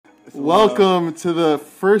Welcome to the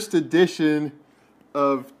first edition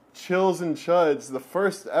of Chills and Chuds, the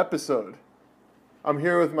first episode. I'm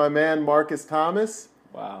here with my man Marcus Thomas.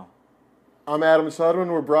 Wow. I'm Adam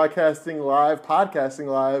Sutherland. We're podcasting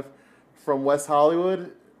live from West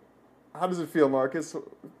Hollywood. How does it feel, Marcus?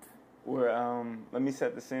 Let me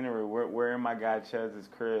set the scenery. We're in my guy Chuds'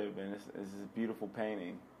 crib, and it's this beautiful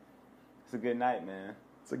painting. It's a good night, man.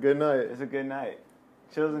 It's a good night. It's a good night.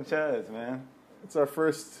 Chills and Chuds, man. It's our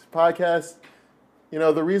first podcast. You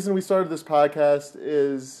know, the reason we started this podcast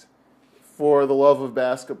is for the love of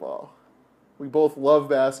basketball. We both love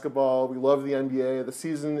basketball. We love the NBA. The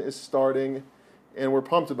season is starting, and we're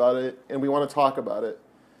pumped about it, and we want to talk about it.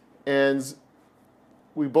 And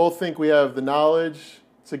we both think we have the knowledge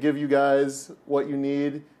to give you guys what you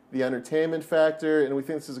need, the entertainment factor, and we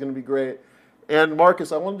think this is going to be great. And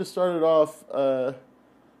Marcus, I wanted to start it off.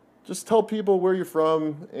 Just tell people where you're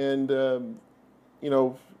from and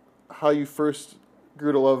how you first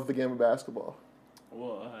grew to love the game of basketball.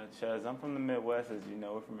 Well, Chuz, I'm from the Midwest, as you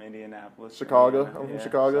know. We're from Indianapolis. Chicago. I'm from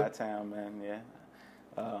Chicago. Chi-town, man, yeah.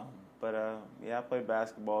 I played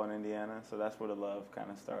basketball in Indiana, so that's where the love kind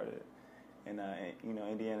of started. And,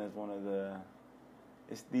 Indiana is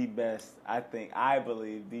it's the best, I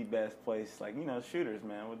believe, the best place, shooters,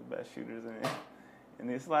 man. We're the best shooters in it. And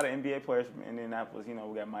there's a lot of NBA players from Indianapolis. We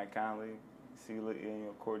got Mike Conley,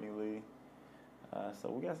 Courtney Lee. So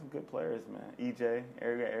we got some good players, man. EJ,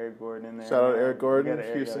 Eric Gordon in there. Shout out Eric Gordon,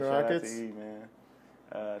 Houston Rockets. Shout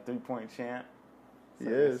out to man. 3-point champ. He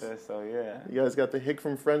is. So, yeah. You guys got the hick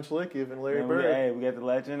from French Lick, even Larry Bird. We got the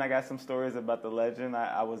legend. I got some stories about the legend.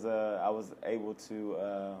 I was able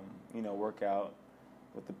to, work out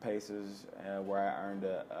with the Pacers where I earned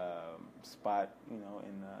a spot, in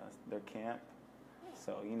their camp.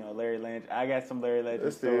 So, Larry Legend. I got some Larry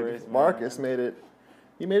Legend stories. Marcus made it.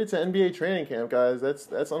 He made it to NBA training camp, guys.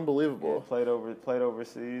 That's unbelievable. Yeah, played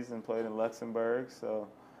overseas and played in Luxembourg. So,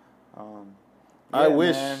 I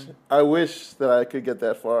wish that I could get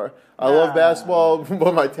that far. I love basketball,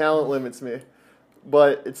 but my talent limits me.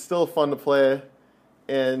 But it's still fun to play,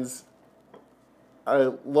 and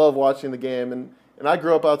I love watching the game. And I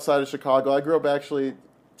grew up outside of Chicago. I grew up actually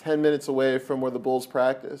 10 minutes away from where the Bulls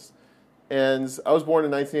practice. And I was born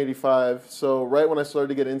in 1985, so right when I started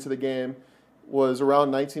to get into the game was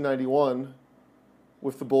around 1991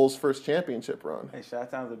 with the Bulls' first championship run. Hey,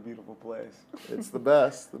 Chi-town's a beautiful place. It's the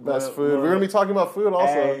best food. We're going to be talking about food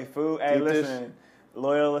also. Hey, food. Hey, listen,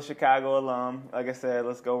 Loyola Chicago alum. Like I said,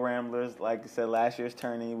 let's go Ramblers. Like I said, last year's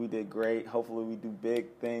tourney, we did great. Hopefully we do big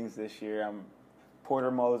things this year.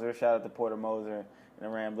 Porter Moser, shout out to Porter Moser. And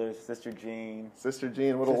the Ramblers, Sister Jean,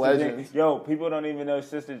 what a legend. Yo, people don't even know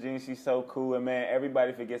Sister Jean. She's so cool. And, man,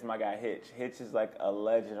 everybody forgets my guy Hitch. Hitch is like a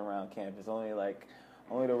legend around campus. Only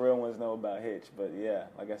the real ones know about Hitch. But, yeah,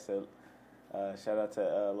 like I said, shout out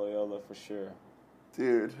to Loyola for sure.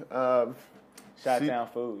 Dude. Chi-town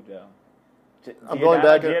food, though. I'm going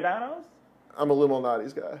back. Giordano's? I'm a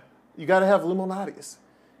Limonati's guy. You got to have Limonati's.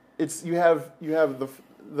 You have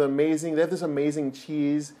the amazing, they have this amazing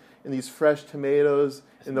cheese and these fresh tomatoes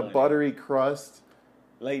and the buttery crust.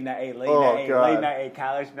 Late night,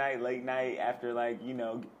 college night, late night after late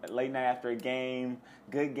night after a game,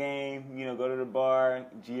 good game, go to the bar,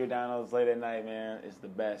 Giordano's late at night, man, it's the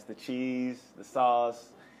best. The cheese, the sauce,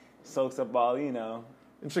 soaks up all,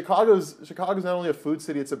 And Chicago's not only a food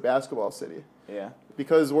city, it's a basketball city. Yeah.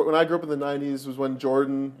 Because when I grew up in the 90s was when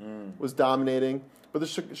Jordan was dominating. But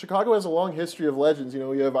Chicago has a long history of legends. You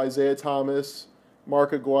have Isaiah Thomas,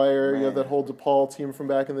 Mark Aguirre, you have that whole DePaul team from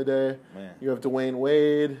back in the day. Man. You have Dwayne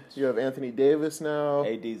Wade, you have Anthony Davis now.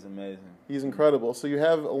 AD's amazing. He's incredible. So you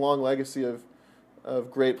have a long legacy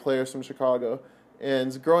of great players from Chicago.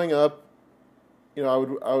 And growing up, I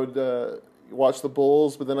would watch the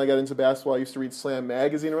Bulls, but then I got into basketball. I used to read Slam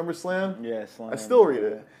magazine. Remember Slam? Yeah, Slam. I still read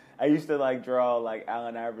it. I used to draw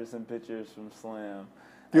Allen Iverson pictures from Slam.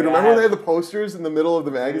 Dude, remember when they had the posters in the middle of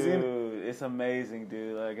the magazine? Dude, it's amazing,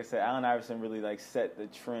 dude. Like I said, Allen Iverson really set the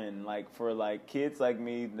trend. For kids like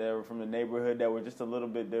me that were from the neighborhood that were just a little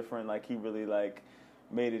bit different. He really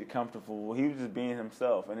made it comfortable. He was just being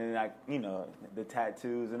himself, and then the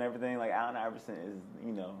tattoos and everything. Allen Iverson is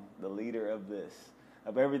the leader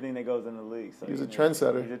of everything that goes in the league. So he's a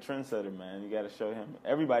trendsetter. He's a trendsetter, man. You got to show him.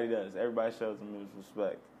 Everybody does. Everybody shows him his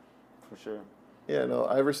respect, for sure. Yeah, no,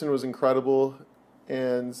 Iverson was incredible.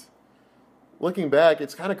 And looking back,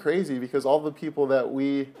 it's kind of crazy because all the people that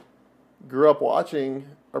we grew up watching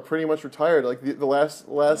are pretty much retired. The last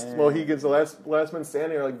Mohicans, the last men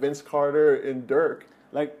standing are Vince Carter and Dirk.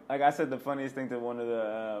 Like I said, the funniest thing to one of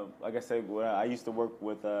the like I said, I used to work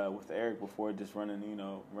with Eric before, just running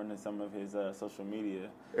some of his social media.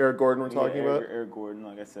 Eric Gordon, we're talking about. Eric Gordon,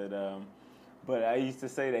 like I said, but I used to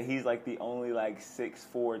say that he's like the only like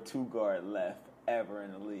 6'4" 2-guard left ever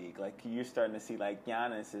in the league. Like you're starting to see like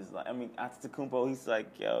Giannis is like, I mean Antetokounmpo, he's like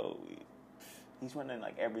he's running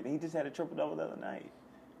like everything. He just had a triple-double the other night.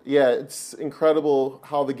 Yeah, it's incredible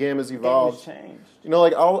how the game has evolved. The game has changed. You know,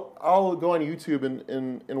 like I'll go on YouTube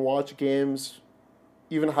and watch games,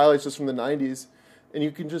 even highlights just from the 90s, and you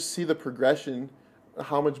can just see the progression,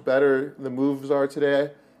 how much better the moves are today,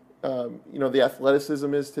 you know, the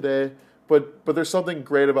athleticism is today. But there's something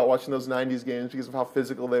great about watching those 90s games because of how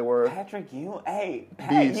physical they were. Patrick Ewing. Hey,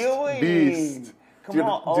 Pat Ewing. Beast.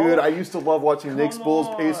 Dude, I used to love watching Knicks, Bulls,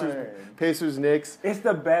 Pacers, Knicks. It's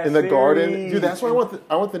the best in the series. Garden. Dude, that's why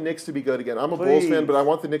I want the Knicks to be good again. I'm a Bulls fan, but I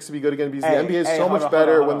want the Knicks to be good again because the NBA is so much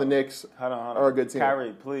better when the Knicks are a good team.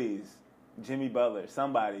 Kyrie, please. Jimmy Butler,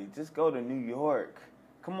 somebody, just go to New York.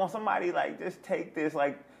 Come on, somebody, like, just take this.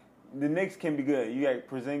 Like, the Knicks can be good. You got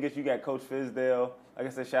Porzingis, you got Coach Fizdale. Like I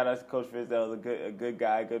said, shout out to Coach Fizdale, a good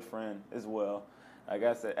guy, good friend as well. Like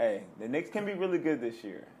I said, hey, the Knicks can be really good this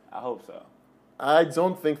year. I hope so. I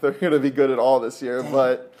don't think they're going to be good at all this year,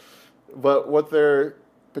 but what they're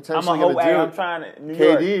potentially going to do. I'm trying to New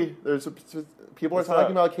KD. York. People are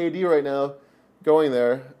talking about KD right now, going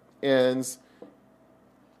there, and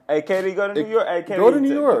hey, KD, go to New York. Hey, KD, go to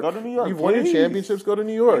New York. Go to New York. You've won your championships. Go to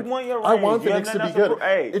New York. You've won your I want the rings. Knicks to be good.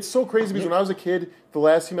 It's so crazy because when I was a kid, the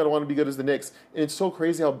last team I'd want to be good is the Knicks, and it's so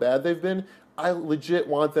crazy how bad they've been. I legit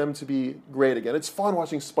want them to be great again. It's fun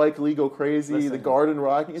watching Spike Lee go crazy, the Garden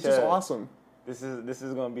rocking. It's just awesome. This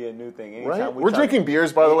is going to be a new thing. Anytime right? We're drinking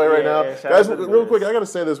beers, by the way, right now. Guys, real quick, I got to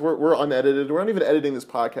say this. We're unedited. We're not even editing this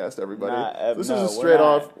podcast, everybody. This is just straight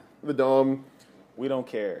off the dome. We don't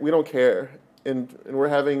care. We don't care. And we're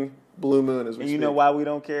having Blue Moon as we speak. And you know why we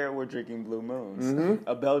don't care? We're drinking Blue Moons. Mm-hmm.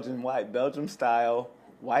 A Belgium style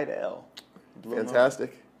white ale. Blue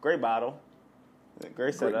Fantastic. Moon. Great bottle.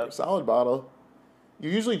 Great setup. Solid bottle.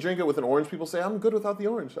 You usually drink it with an orange. People say, I'm good without the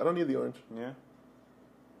orange. I don't need the orange. Yeah.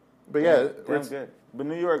 But yeah. Damn good. But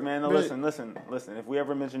New York, man, listen. If we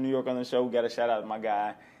ever mention New York on the show, we got to shout out my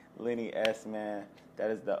guy, Lenny S., man.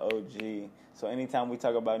 That is the OG. So anytime we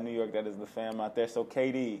talk about New York, that is the fam out there. So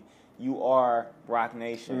KD, you are Rock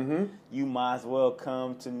Nation. Mm-hmm. You might as well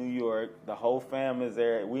come to New York. The whole fam is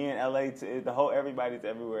there. We in LA. Everybody's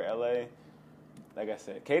everywhere. LA. Like I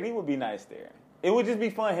said, KD would be nice there. It would just be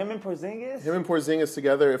fun. Him and Porzingis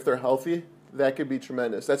together, if they're healthy, that could be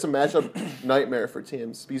tremendous. That's a matchup nightmare for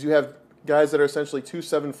teams because you have guys that are essentially 2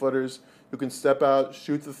 7-footers who can step out,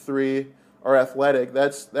 shoot the three, are athletic.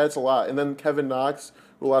 That's a lot. And then Kevin Knox,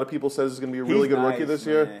 who a lot of people says is going to be a really good rookie this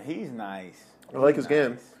year. He's nice. I like his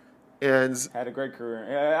game. And had a great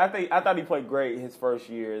career. I thought he played great his first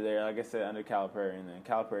year there. Like I said, under Calipari, and then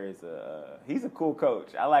Calipari is he's a cool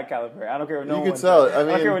coach. I like Calipari. I don't care what no one says. You can tell.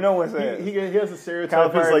 I don't care what no one says. He has a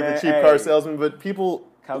stereotype as like the cheap car salesman, but people.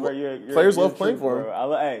 Players love playing for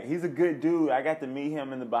him. He's a good dude. I got to meet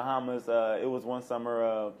him in the Bahamas. It was one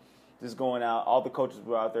summer, just going out. All the coaches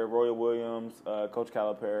were out there. Roy Williams, Coach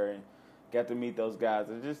Calipari. Got to meet those guys.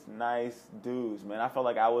 They're just nice dudes, man. I felt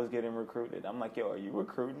like I was getting recruited. I'm like, yo, are you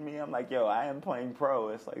recruiting me? I'm like, yo, I am playing pro.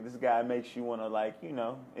 It's like this guy makes you want to, like, you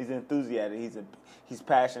know, he's enthusiastic. He's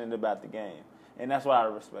passionate about the game. And that's what I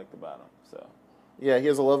respect about him. So. Yeah, he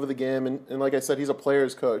has a love of the game, and like I said, he's a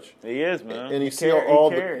player's coach. He is, man. And you see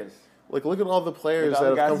all the look at all the players that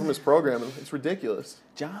have come from his program. It's ridiculous.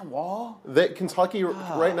 John Wall. Kentucky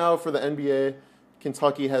right now for the NBA,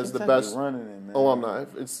 Kentucky has the best alumni.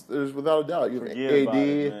 There's without a doubt. You have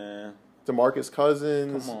AD, DeMarcus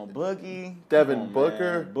Cousins. Come on, Boogie. Devin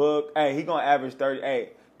Booker. Hey, he gonna average 30. Hey,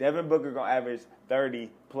 Devin Booker gonna average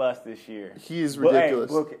 30 plus this year. He's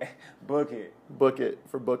ridiculous. Hey, book it. Book it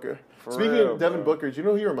for Booker. Speaking of Devin Booker, do you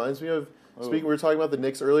know who he reminds me of? We were talking about the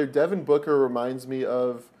Knicks earlier. Devin Booker reminds me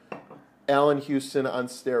of Allen Houston on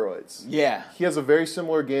steroids. Yeah. He has a very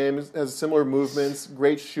similar game, has similar movements,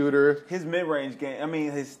 great shooter. His mid-range game,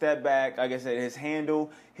 his step back, like I said, his handle,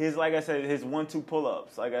 his 1-2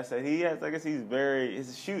 pull-ups. Like I said, he's an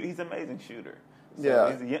amazing shooter. So yeah.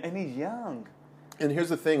 And he's young. And here's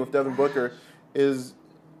the thing with Devin Booker is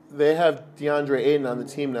they have DeAndre Ayton on the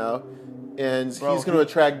team now, and he's going to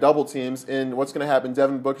attract double teams. And what's going to happen?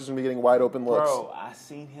 Devin Booker's going to be getting wide open looks. Bro, I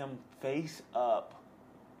seen him face up.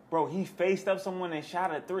 Bro, he faced up someone and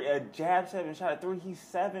shot a three, a jab step and shot a three. He's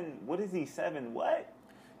 7. What is he, 7? What?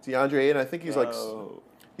 DeAndre Ayton, I think he's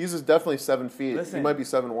he's definitely 7 feet. Listen, he might be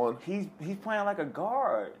 7'1". He's playing like a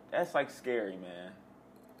guard. That's like scary, man.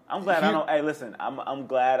 I'm glad I don't. Hey, listen, I'm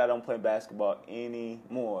glad I don't play basketball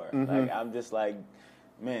anymore. Like I'm just like,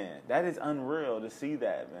 man, that is unreal to see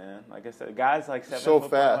that, man. Like I said, guys like 7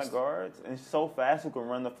 foot point guards and so fast who can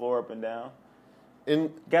run the floor up and down. He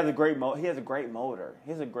has a great motor. He has a great motor.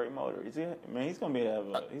 He's gonna be have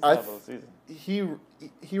a season.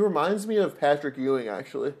 He reminds me of Patrick Ewing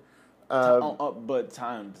actually, but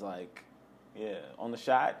times like, yeah, on the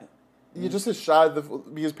shot. Yeah, just his shot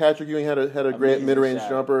because Patrick Ewing had a great mid-range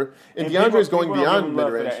jumper, and DeAndre's going beyond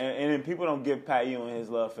mid-range. And people don't give Pat Ewing his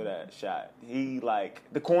love for that shot. He like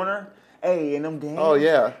the corner, in them games. Oh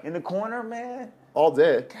yeah, in the corner, man, all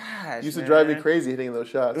day. Gosh, used to drive me crazy hitting those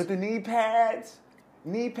shots with the knee pads.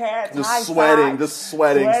 Just sweating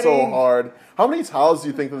so hard. How many towels do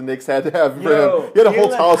you think the Knicks had to have for him? He had a whole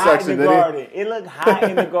towel section, didn't he? It looked hot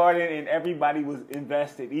in the garden, and everybody was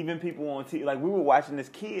invested. Even people on TV. Like, we were watching as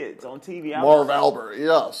kids on TV. Marv Albert,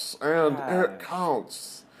 yes. And Eric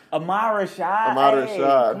Counts. Ahmad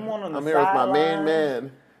Rashad. Come on I'm here with my main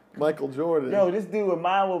man, Michael Jordan. Yo, this dude,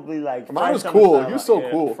 Ahmad will be like... Ahmad was cool. He was so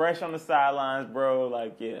cool. Fresh on the sidelines, bro.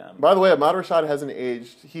 Like, yeah. By the way, Ahmad Rashad hasn't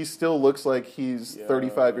aged. He still looks like he's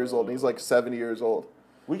 35 years old, and he's like 70 years old.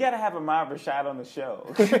 We got to have Ahmad Rashad on the show.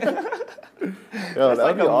 Yo, that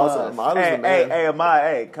would be awesome. Ahmad was the man. Hey,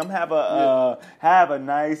 Ahmad, come have a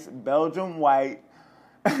nice Belgium white,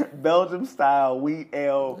 Belgium style wheat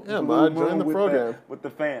ale. Yeah, Ahmad, join the program. With the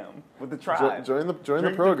fam, with the tribe. Join the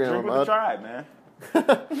program, Ahmad. With the tribe, man.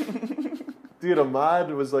 Dude,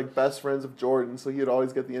 Ahmad was like best friends of Jordan, so he'd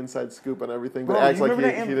always get the inside scoop on everything, but Bro, acts like he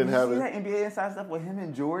didn't have it. You see that NBA inside stuff with him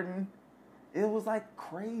and Jordan? It was like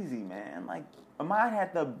crazy, man. Like Ahmad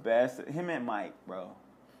had the best. Him and Mike, bro.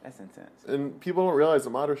 That's intense. And people don't realize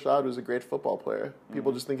Ahmad Rashad was a great football player.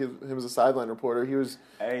 People just think of him as a sideline reporter. He was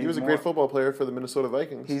a great football player for the Minnesota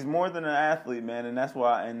Vikings. He's more than an athlete, man, and that's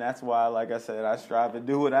why, like I said, I strive to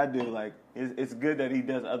do what I do. Like it's good that he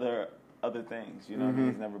does other things. You know what I mean?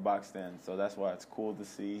 He's never boxed in, so that's why it's cool to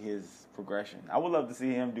see his progression. I would love to see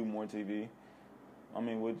him do more TV. I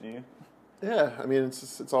mean, wouldn't you? Yeah, I mean,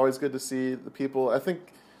 it's always good to see the people. I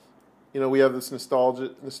think, we have this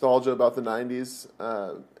nostalgia about the '90s,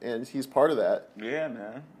 and he's part of that. Yeah,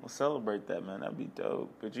 man. We'll celebrate that, man. That'd be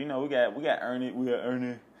dope. But we got Ernie. We got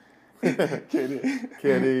Ernie.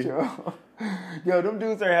 Kenny. Yo, them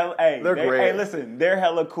dudes are hella. Hey, they're great. Hey, listen, they're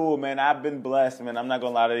hella cool, man. I've been blessed, man. I'm not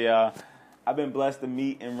gonna lie to y'all. I've been blessed to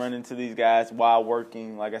meet and run into these guys while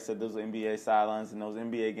working, like I said, those NBA sidelines and those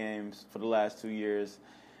NBA games for the last 2 years.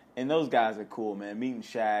 And those guys are cool, man. Meeting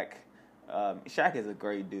Shaq. Shaq is a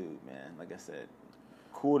great dude, man. Like I said,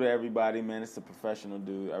 cool to everybody, man. It's a professional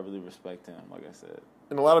dude. I really respect him, like I said.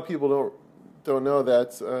 And a lot of people don't know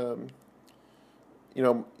that,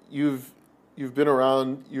 you've been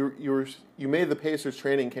around. You made the Pacers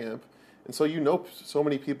training camp, and so so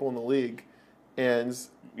many people in the league. And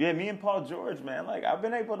yeah, me and Paul George, man. Like I've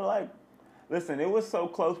been able to listen. It was so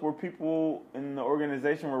close where people in the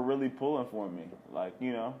organization were really pulling for me. Like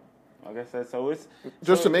like I said, so it's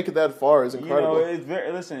just to make it that far is incredible. It's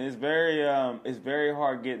very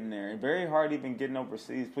hard getting there, and very hard even getting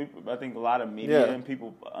overseas. I think a lot of media and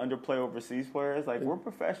people underplay overseas players. Like we're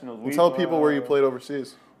professionals. Tell people where you played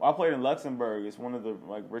overseas. Well, I played in Luxembourg. It's one of the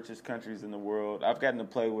richest countries in the world. I've gotten to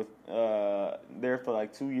play with there for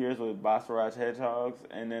 2 years with Basarach Hedgehogs,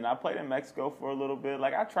 and then I played in Mexico for a little bit.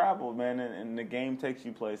 Like I traveled, man, and the game takes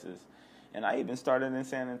you places. And I even started in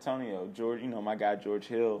San Antonio. George, my guy George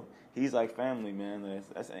Hill, he's like family, man.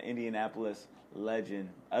 That's an Indianapolis legend.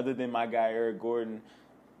 Other than my guy Eric Gordon,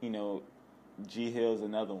 G Hill's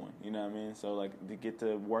another one. You know what I mean? So to get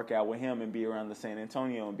to work out with him and be around the San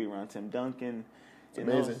Antonio and be around Tim Duncan. It's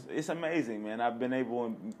amazing. It's amazing, man. I've been able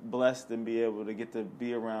and blessed and be able to get to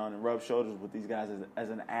be around and rub shoulders with these guys as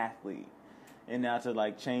an athlete. And now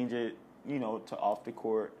to change it, to off the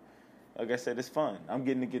court. Like I said, it's fun. I'm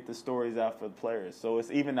getting to get the stories out for the players. So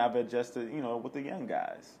it's even I've adjusted, with the young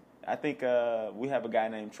guys. I think we have a guy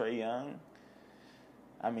named Trae Young.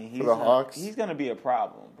 I mean, for the Hawks, he's going to be a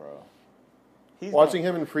problem, bro. Watching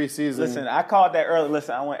him in preseason. Listen, I called that early.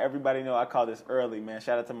 Listen, I want everybody to know I called this early, man.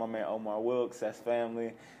 Shout out to my man Omar Wilkes. That's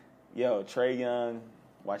family. Yo, Trae Young,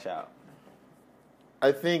 watch out.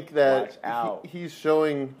 I think that he's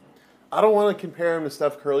showing. I don't want to compare him to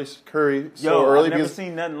Steph Curry so early I've never because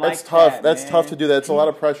seen nothing like that's tough. That's tough to do that. It's a lot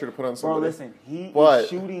of pressure to put on somebody. Bro, listen, he is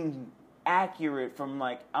shooting accurate from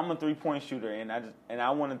I'm a 3-point shooter and I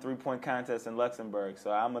won a 3-point contest in Luxembourg,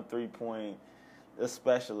 so I'm a 3-point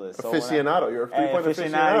specialist. Aficionado. You're a 3-point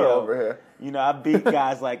aficionado over here. I beat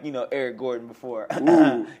guys like, Eric Gordon before. You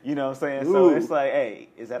know what I'm saying? Ooh. So it's like, hey,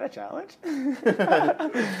 is that a challenge? You know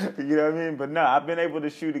what I mean? But no, I've been able to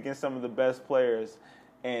shoot against some of the best players.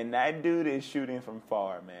 And that dude is shooting from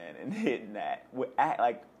far, man, and hitting that.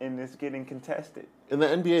 And it's getting contested. And the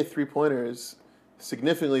NBA three-pointer is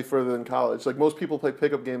significantly further than college. Like, most people play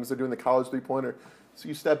pickup games, they're doing the college three-pointer. So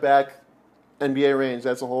you step back, NBA range,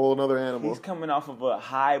 that's a whole other animal. He's coming off of a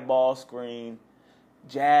high ball screen,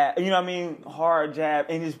 jab, you know what I mean, hard jab,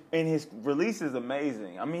 and his release is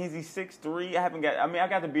amazing. I mean, he's 6'3". I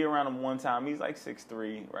got to be around him one time. He's like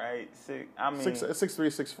 6'3", right? 6'3",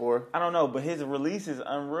 6'4". I don't know, but his release is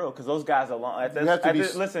unreal because those guys are long. At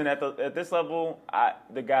this level,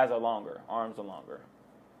 the guys are longer. Arms are longer.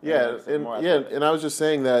 Yeah, and I was just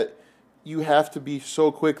saying that you have to be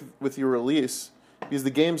so quick with your release because the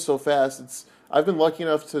game's so fast. I've been lucky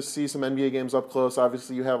enough to see some NBA games up close.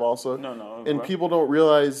 Obviously, you have also. No. And people don't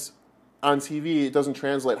realize on TV it doesn't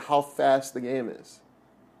translate how fast the game is.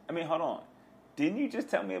 I mean, hold on. Didn't you just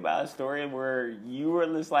tell me about a story where you were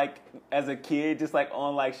just like, as a kid, just like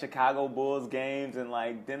on like Chicago Bulls games and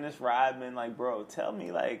like Dennis Rodman, like, bro, tell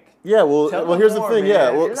me like. Yeah, well, here's the thing.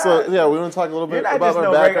 Man. Yeah, we want to talk a little bit about our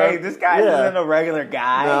background. This guy isn't a regular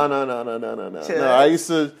guy. No. I used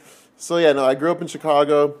to. So yeah, no, I grew up in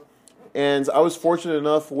Chicago. And I was fortunate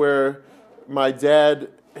enough where my dad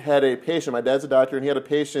had a patient. My dad's a doctor, and he had a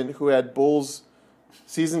patient who had Bulls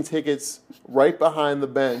season tickets right behind the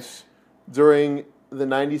bench during the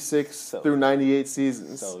 96 through 98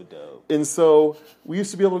 seasons. So dope. And so we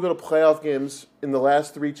used to be able to go to playoff games in the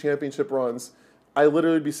last 3 championship runs. I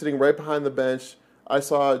literally would be sitting right behind the bench. I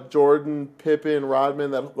saw Jordan, Pippen,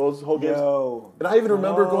 Rodman, those whole games. And I even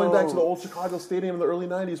remember going back to the old Chicago Stadium in the early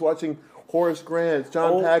 90s watching Horace Grant,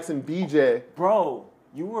 John Paxson, BJ. Bro,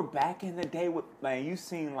 you were back in the day with, man, you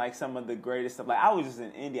seen like some of the greatest stuff. Like, I was just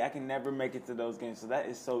in Indy. I can never make it to those games. So that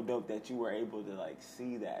is so dope that you were able to like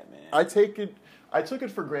see that, man. I took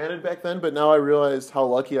it for granted back then, but now I realized how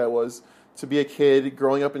lucky I was to be a kid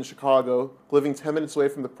growing up in Chicago, living 10 minutes away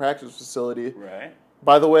from the practice facility. Right.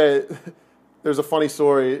 By the way, there's a funny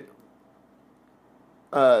story.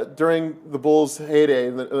 During the Bulls' heyday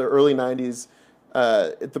in the early 90s,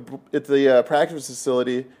 at the practice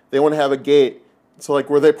facility, they want to have a gate, so like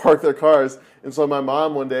where they park their cars. And so my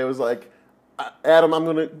mom one day was like, "Adam, I'm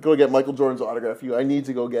gonna go get Michael Jordan's autograph for you. I need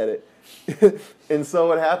to go get it." And so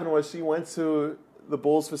what happened was she went to the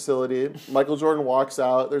Bulls facility. Michael Jordan walks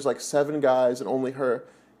out. There's like 7 guys and only her.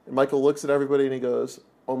 And Michael looks at everybody and he goes,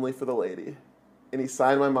 "Only for the lady." And he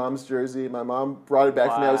signed my mom's jersey. My mom brought it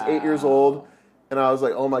back for me. I was 8 years old, and I was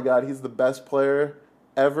like, "Oh my God, he's the best player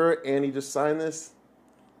ever," and he just signed this,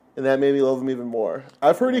 and that made me love him even more.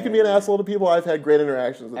 I've heard he can be an asshole to people. I've had great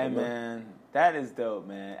interactions with him. Man, that is dope,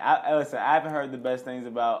 man. Listen, I haven't heard the best things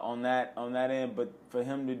about on that end, but for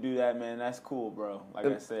him to do that, man, that's cool, bro. Like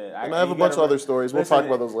I said, I have a bunch of other stories. We'll talk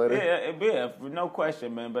about those later. Yeah, no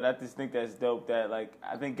question, man. But I just think that's dope. That like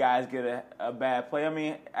I think guys get a bad play. I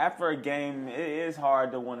mean, after a game, it is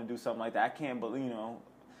hard to want to do something like that. I can't believe,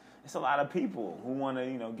 it's a lot of people who want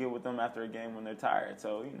to, get with them after a game when they're tired.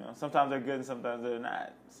 So, sometimes they're good and sometimes they're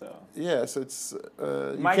not. So yes, it's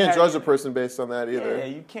you can't judge a person based on that either. Yeah,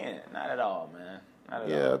 you can't. Not at all, man. Not at all.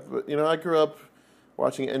 Yeah, but I grew up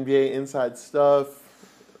watching NBA Inside Stuff.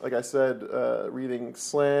 Like I said, reading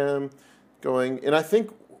Slam, and I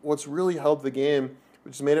think what's really helped the game,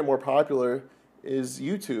 which has made it more popular, is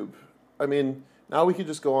YouTube. I mean, now we could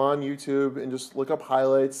just go on YouTube and just look up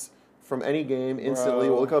highlights from any game instantly.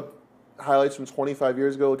 We'll look up highlights from 25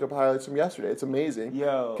 years ago, look up highlights from yesterday. It's amazing.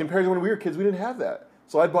 Compared to when we were kids, we didn't have that.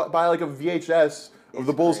 So I'd buy like a VHS of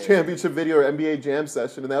the Bulls championship video or NBA Jam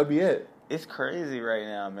session, and that would be it. It's crazy right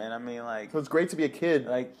now, man. I mean, like... So it's great to be a kid.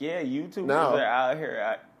 Like, yeah, YouTubers are out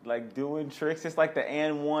here, like, doing tricks. It's like the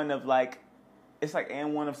and one of, like... It's like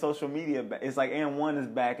and one of social media. It's like and one is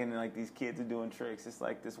back, and like these kids are doing tricks. It's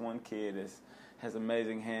like this one kid has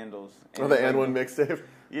amazing handles. And the and one mixtape.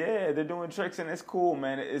 Yeah, they're doing tricks, and it's cool,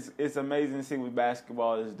 man. It's amazing to see what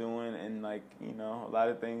basketball is doing, and like a lot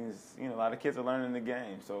of things. A lot of kids are learning the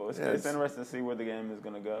game, so it's interesting to see where the game is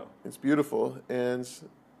gonna go. It's beautiful, and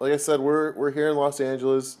like I said, we're here in Los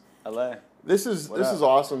Angeles, LA. This is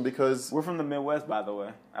awesome because we're from the Midwest, by the way.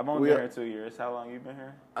 I've only been here 2 years. How long you been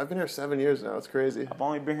here? I've been here 7 years now. It's crazy. I've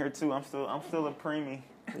only been here 2. I'm still a preemie.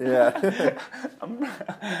 Yeah.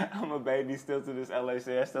 I'm a baby still to this LA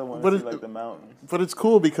city. I still want to see like the mountains. But it's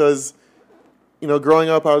cool because, growing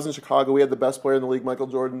up, I was in Chicago. We had the best player in the league, Michael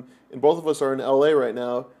Jordan, and both of us are in LA right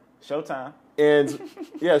now. Showtime. And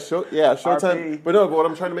Showtime. RP. But what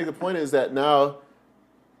I'm trying to make the point is that now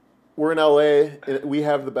we're in LA and we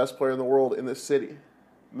have the best player in the world in this city.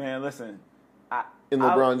 Man, listen.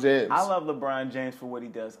 LeBron James. I love LeBron James for what he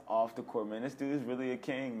does off the court, man. This dude is really a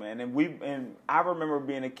king, man. And I remember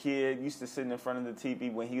being a kid, used to sitting in front of the TV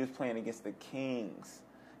when he was playing against the Kings.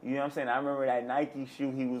 You know what I'm saying? I remember that Nike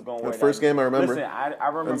shoe he was going to wear. The first game I remember. Listen, I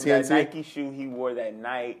remember that Nike shoe he wore that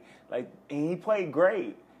night. Like, and he played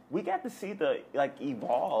great. We got to see the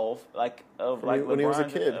evolve of when he was a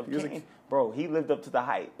kid. Bro, he lived up to the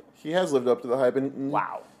hype. He has lived up to the hype, and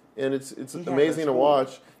wow. And it's amazing to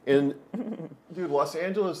watch. And dude, Los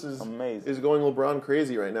Angeles is going LeBron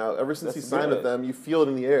crazy right now. Ever since he signed with them, you feel it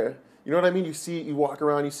in the air. You know what I mean? You walk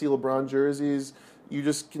around, you see LeBron jerseys. You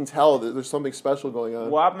just can tell that there's something special going on.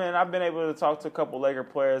 Well, I've been able to talk to a couple Laker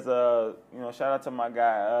players. Shout out to my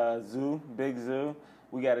guy Zoo, Big Zoo.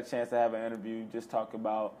 We got a chance to have an interview, just talk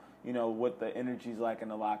about what the energy's like in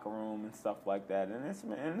the locker room and stuff like that. And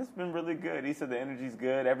it's been really good. He said the energy's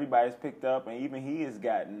good. Everybody's picked up, and even he has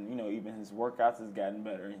gotten, even his workouts has gotten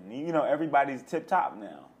better. And everybody's tip top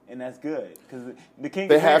now, and that's good because the king.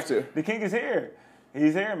 They have to. The king is here.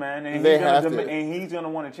 He's here, man, and he's gonna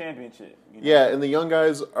win a championship. Yeah, and the young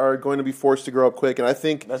guys are going to be forced to grow up quick, and I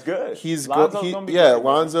think that's good.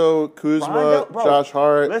 Lonzo, Kuzma, Josh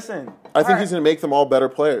Hart. Listen, I think he's going to make them all better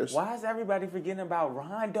players. Why is everybody forgetting about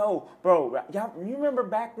Rondo, bro? Y'all, you remember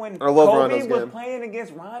back when Kobe was playing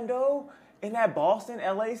against Rondo in that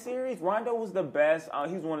Boston-LA series? Rondo was the best.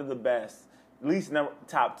 He was one of the best, at least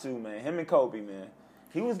top two, man. Him and Kobe, man.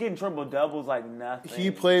 He was getting triple doubles like nothing. He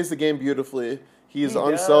plays the game beautifully. He's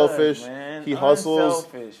unselfish. He hustles.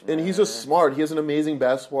 And he's just smart. He has an amazing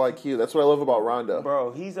basketball IQ. That's what I love about Rondo.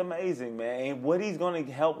 Bro, he's amazing, man. And what he's going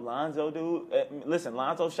to help Lonzo do, listen,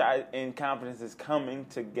 Lonzo's shot and confidence is coming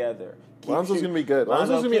together. Lonzo's going to be good.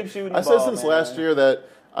 Lonzo's going to be. I said since last year that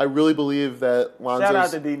I really believe that Lonzo's... Shout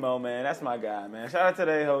out to Demo, man. That's my guy, man. Shout out to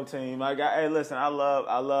the whole team. My guy. Hey, listen, I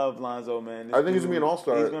love Lonzo, man. I think he's going to be an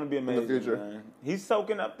all-star. He's going to be amazing in the future. Man. He's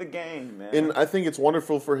soaking up the game, man. And I think it's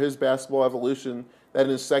wonderful for his basketball evolution that in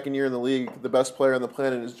his second year in the league, the best player on the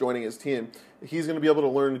planet is joining his team. He's going to be able to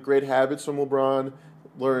learn great habits from LeBron,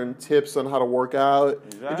 learn tips on how to work out,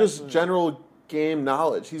 and just general game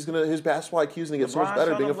knowledge. His basketball IQ is going to get so much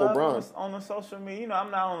better being a full Bron. On the social media, I'm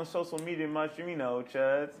not on the social media much,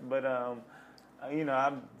 Chuds, but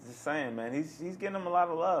I'm just saying, man, he's getting them a lot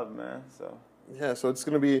of love, man. So yeah, so it's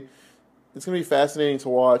going to be fascinating to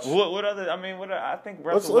watch. What other? I think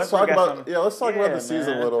Russell let's Westbrook talk got about something. Yeah, let's talk about the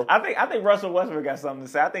season a little. I think Russell Westbrook got something to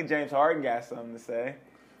say. I think James Harden got something to say.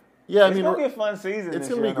 Yeah, it's gonna be a fun season. It's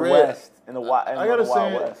gonna be great. West, in the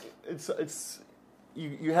Wild West. It's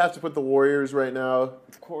you have to put the Warriors right now.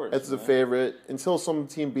 Of course, as the favorite until some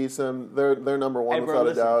team beats them. They're number one without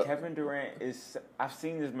a doubt. Kevin Durant is. I've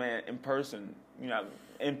seen this man in person.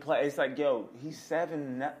 In play. It's like, yo, he's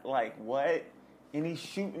 7. Like what? And he's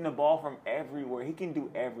shooting the ball from everywhere. He can do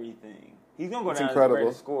everything. He's going to go down as the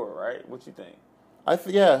greatest scorer, right? What you think?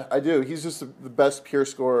 I do. He's just the best pure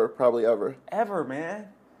scorer probably ever. Ever, man.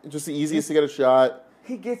 Just the easiest to get a shot.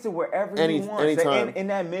 He gets it wherever he wants. Anytime. In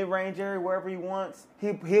that mid-range area, wherever he wants,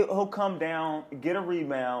 he'll come down, get a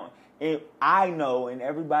rebound, and I know, and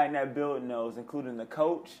everybody in that building knows, including the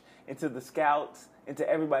coach, and to the scouts, and to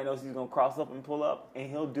everybody knows he's going to cross up and pull up, and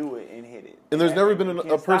he'll do it and hit it. And there's never been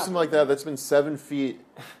a person like that that's been 7 feet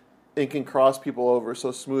and can cross people over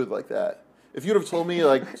so smooth like that. If you'd have told me,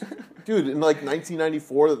 dude, in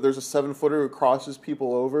 1994 that there's a 7-footer who crosses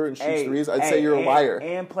people over and shoots threes, I'd say you're a liar.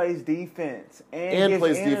 And plays defense. And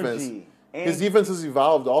plays defense. His defense has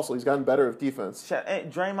evolved also. He's gotten better at defense.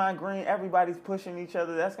 Draymond Green, everybody's pushing each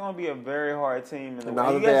other. That's going to be a very hard team. And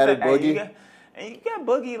now that they added Boogie. And you got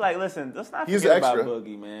Boogie, listen, let's not forget about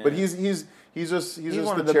Boogie, man. But he's just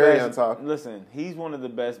the cherry on top. Listen, he's one of the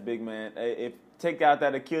best big men. If take out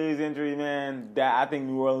that Achilles injury, man, I think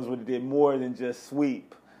New Orleans would have did more than just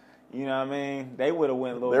sweep. You know what I mean? They would have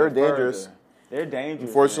went a little bit further. Dangerous. They're dangerous.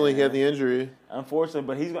 Unfortunately, he had the injury. Unfortunately,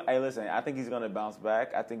 but he's going to, listen, I think he's going to bounce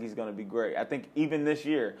back. I think he's going to be great. I think even this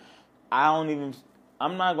year, I'm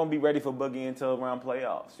not going to be ready for Boogie until around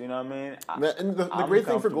playoffs. You know what I mean? And the great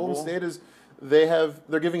thing for Golden State is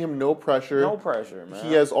they're giving him no pressure. No pressure, man.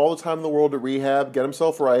 He has all the time in the world to rehab, get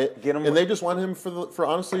himself right. And they just want him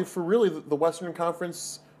for really the Western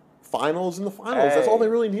Conference Finals and the finals. That's all they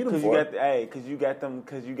really need him for. Because you got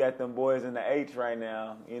them boys in the H right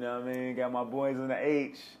now. You know what I mean? You got my boys in the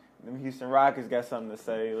H. Them Houston Rockets got something to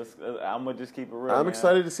say. I'm gonna just keep it real. I'm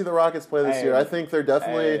excited to see the Rockets play this year. I think they're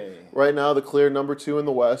definitely right now the clear number 2 in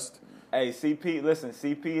the West. Hey, CP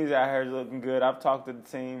is out here looking good. I've talked to the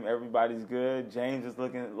team. Everybody's good. James is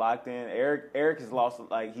looking locked in. Eric has lost,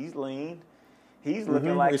 he's lean. He's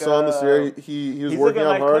looking like... We saw him this year. He was working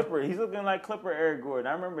out hard. He's looking like Clipper Eric Gordon.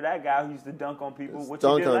 I remember that guy who used to dunk on people.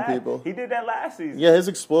 He did that last season. Yeah, his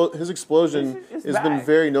explosion has been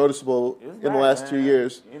very noticeable in the last 2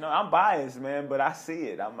 years. I'm biased, man, but I see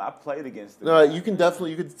it. I played against him. No, you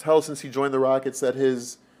could tell since he joined the Rockets that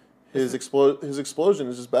his his explosion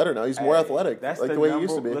is just better now. He's more athletic, like the way he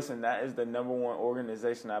used to be. Listen, that is the number one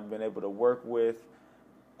organization I've been able to work with,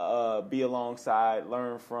 be alongside,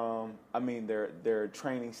 learn from. I mean, their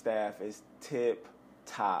training staff is tip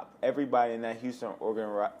top. Everybody in that Houston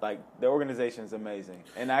the organization is amazing,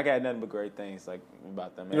 and I got nothing but great things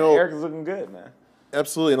about them. Man, Eric is looking good, man.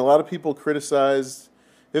 Absolutely, and a lot of people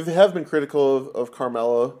they have been critical of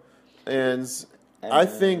Carmelo, and I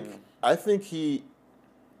think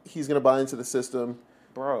he's going to buy into the system.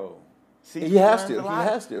 Bro, CP he has to. He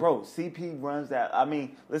has to. Bro, CP runs that. I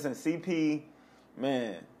mean, listen, CP,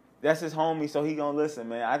 man, that's his homie, so he going to listen,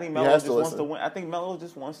 man. I think Melo just wants to win. I think Melo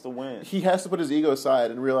just wants to win. He has to put his ego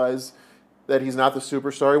aside and realize that he's not the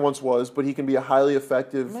superstar he once was, but he can be a highly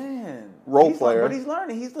effective role player. But he's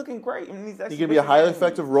learning. He's looking great. I mean, he can be a highly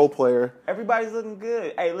effective role player. Everybody's looking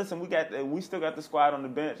good. Hey, listen, we still got the squad on the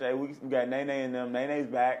bench. Hey, we got Nene and them. Nene's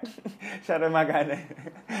back. Shout out my guy Nene.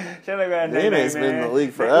 Shout out my guy Nene. Nene's been in the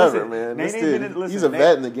league forever, man. This dude, he's a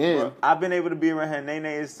vet in the game. Bro, I've been able to be around him. Nene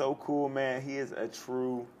is so cool, man. He is a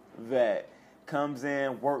true vet. Comes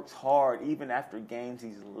in, works hard. Even after games,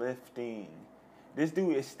 he's lifting. This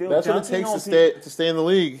dude is still. That's what it takes to stay in the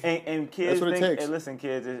league. And kids, that's what it takes. And listen,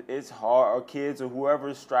 kids, it's hard. Or kids, or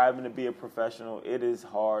whoever's striving to be a professional, it is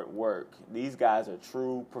hard work. These guys are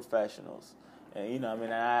true professionals, and I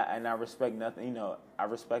mean, I respect nothing. I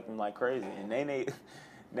respect them like crazy. And Nene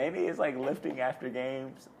is like lifting after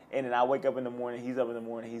games, and then I wake up in the morning. He's up in the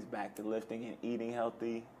morning. He's back to lifting and eating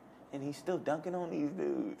healthy. And he's still dunking on these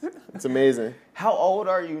dudes. It's amazing. How old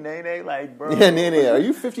are you, Nene? Like, bro. Yeah, Nene. Are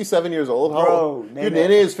you 57 years old? How old? Nene. Dude,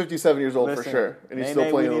 Nene is 57 years old for sure. And he's still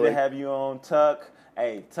playing we in need the league. To have you on. Tuck.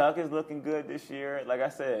 Hey, Tuck is looking good this year. Like I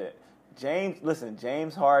said,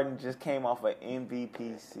 James Harden just came off an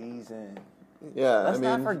MVP season. Yeah, Let's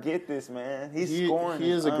not forget this, man. He's scoring.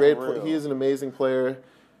 He is he is an amazing player.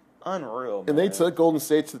 Unreal, man. And they took Golden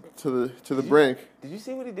State to the brink. Did you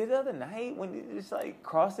see what he did the other night when he just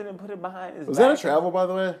crossed it and put it behind his back? Was that a travel, by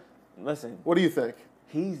the way? Listen. What do you think?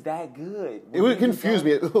 He's that good. It would confuse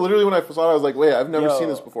me. Literally, when I saw it, I was like, wait, I've never seen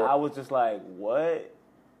this before. I was just like, what?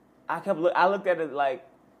 I looked at it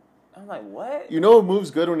I'm like, what? It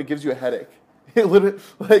moves good when it gives you a headache. It literally,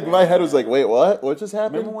 my head was like, wait, what? What just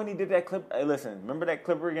happened? Remember when he did that clip? Hey, listen, remember that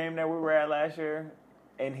Clipper game that we were at last year?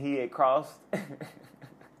 And he had crossed...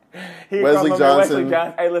 Wesley Johnson.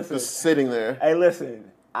 Hey, listen. Just sitting there. Hey,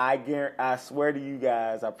 listen. I swear to you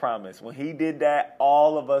guys, I promise. When he did that,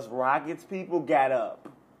 all of us Rockets people got up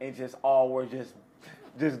and just all were just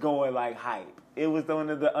going like hype. It was one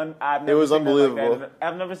of the it was unbelievable.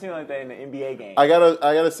 I've never seen it like that in an NBA game. I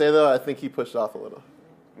gotta say though, I think he pushed off a little.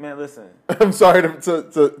 Man, listen. I'm sorry to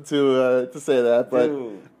say that, but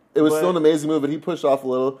Dude, it was still an amazing move. But he pushed off a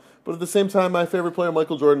little. But at the same time, my favorite player,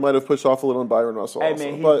 Michael Jordan, might have pushed off a little, and Byron Russell also.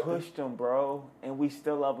 Hey, man, he pushed him, bro, and we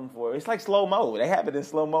still love him for it. It's like slow-mo. They have it in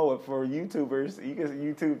slow-mo for YouTubers. You can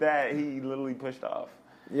YouTube that. He literally pushed off.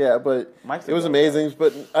 Yeah, but it was amazing.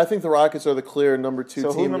 But I think the Rockets are the clear number 2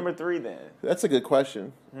 team. So who's number 3 then? That's a good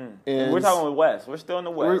question. And we're talking with West. We're still in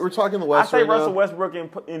the West. We're talking the West I say right Russell now. Westbrook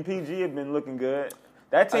and PG have been looking good.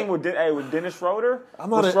 That team with Dennis Schroeder. I'm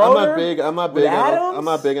not big on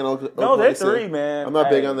Oklahoma. No, they're 3, man. I'm not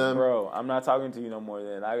big on them, bro. I'm not talking to you no more.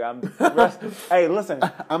 Then hey, listen.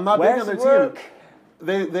 I'm not big on their team.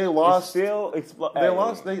 They lost. Still they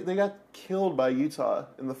lost. They got killed by Utah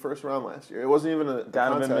in the first round last year. It wasn't even a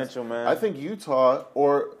Donovan contest. Mitchell, man. I think Utah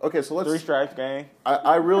so let's 3 stripes gang.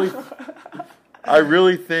 I really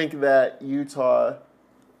think that Utah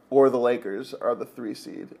or the Lakers are the 3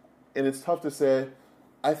 seed, and it's tough to say.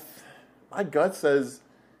 My gut says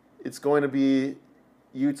it's going to be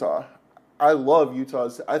Utah. I love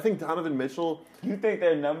Utah's. I think Donovan Mitchell. You think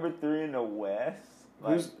they're number 3 in the West?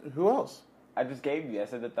 Who else? I just gave you. I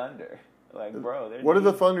said the Thunder. Bro, what did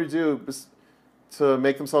the Thunder do to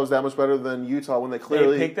make themselves that much better than Utah when they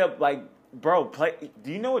clearly picked up Bro, do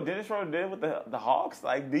you know what Dennis Schroeder did with the Hawks?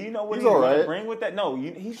 Do you know what he's going to bring with that? No,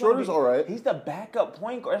 he's Schroeder's all right. He's the backup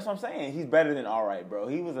point guard. That's what I'm saying. He's better than all right, bro.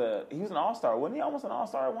 He was an all-star. Wasn't he almost an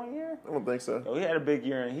all-star 1 year? I don't think so. Oh, he had a big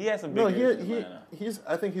year, and he had some big years in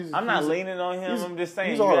Atlanta. I'm not leaning on him. I'm just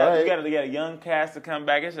saying he's all right. You got a young cast to come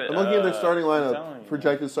back. I'm looking at their starting lineup,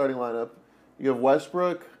 projected starting lineup. You have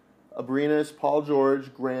Westbrook, Abrinas, Paul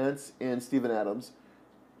George, Grant, and Steven Adams.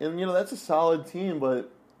 And, that's a solid team, but...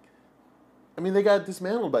 I mean, they got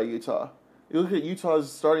dismantled by Utah. You look at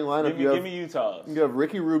Utah's starting lineup. Give me Utah's. You have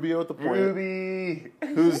Ricky Rubio at the point.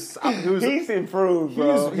 Who's he's improved,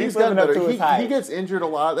 bro. He's gotten better. He gets injured a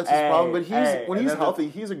lot. That's his problem. But when he's healthy,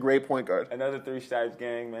 he's a great point guard. Another 3 stripes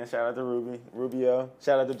gang, man. Shout out to Rubio.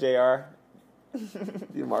 Shout out to JR.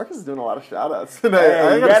 Dude, Marcus is doing a lot of shout-outs tonight. Hey,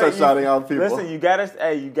 I you gotta gotta- start shouting out people. Listen, you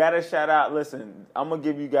gotta shout out. Listen, I'm gonna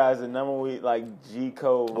give you guys a number one like G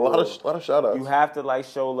code. a lot of shout-outs. You have to like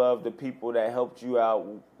show love to people that helped you out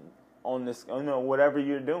on this, whatever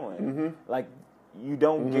you're doing. Mm-hmm. Like you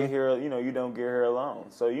don't get here, you don't get here alone.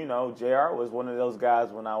 So JR was one of those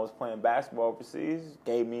guys when I was playing basketball overseas.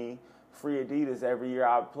 Gave me free Adidas every year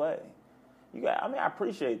I would play. I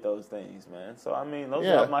appreciate those things, man. So those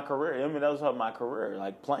helped my career. Those helped my career,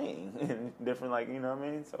 like playing and different, like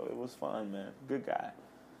So it was fun, man. Good guy.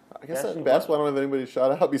 I guess in basketball, I don't have anybody to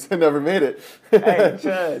shout out because I never made it. Hey,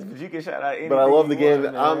 Chud, but you can shout out anything. But I love the game.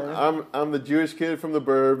 Want, I'm the Jewish kid from the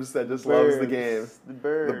burbs that just loves the game. The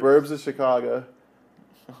Burbs. The burbs of Chicago.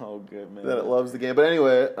 Oh, good man. That it loves the game. But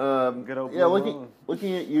anyway, Good old Blue Moon.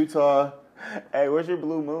 looking at Utah. Hey, where's your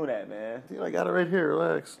blue moon at, man? Dude, I got it right here.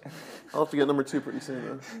 Relax. I'll have to get number 2 pretty soon,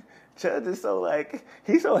 though. Chuds is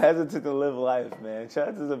he's so hesitant to live life, man.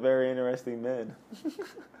 Chuds is a very interesting man.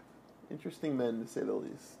 Interesting men, to say the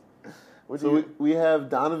least. We have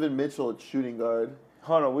Donovan Mitchell at shooting guard.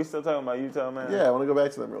 Hold on, we still talking about Utah, man? Yeah, I want to go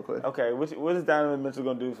back to them real quick. Okay, what is Donovan Mitchell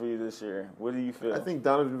going to do for you this year? What do you feel? I think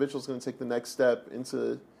Donovan Mitchell's going to take the next step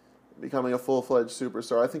into becoming a full-fledged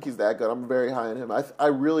superstar. I think he's that good. I'm very high on him. I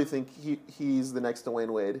really think he's the next Dwayne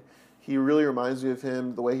Wade. He really reminds me of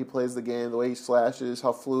him, the way he plays the game, the way he slashes,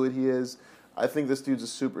 how fluid he is. I think this dude's a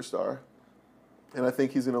superstar. And I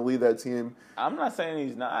think he's going to lead that team. I'm not saying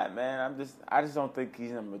he's not, man. I just don't think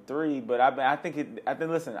he's number 3. But I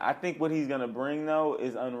think what he's going to bring though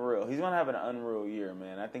is unreal. He's going to have an unreal year,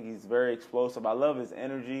 man. I think he's very explosive. I love his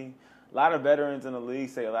energy. A lot of veterans in the league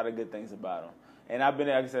say a lot of good things about him. And I've been,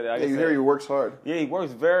 like I said, you hear he works hard. Yeah, he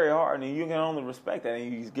works very hard, and you can only respect that.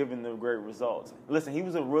 And he's giving them great results. Listen, he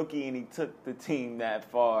was a rookie, and he took the team that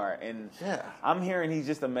far. And I'm hearing he's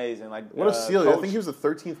just amazing. Like what a steal! I think he was the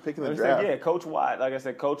 13th pick in the draft. Yeah, Coach Watt. Like I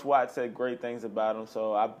said, Coach Watt said great things about him.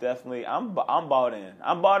 So I'm bought in.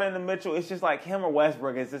 I'm bought into Mitchell. It's just like him or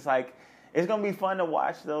Westbrook. It's just like. It's going to be fun to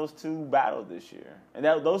watch those two battle this year. And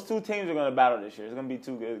those two teams are going to battle this year. It's going to be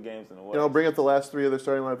 2 good games in the West. I'll bring up the last 3 of their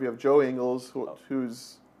starting lineup. You have Joe Ingles,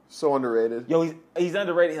 who's so underrated. Yo, he's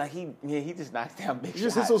underrated. Like he just knocks down big shots. He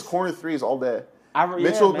just hits those corner threes all day.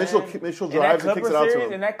 Mitchell drives and kicks it out to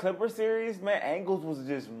him. In that Clipper series, man, Ingles was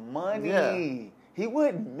just money. Yeah. He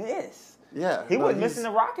wouldn't miss. Yeah. He wouldn't miss in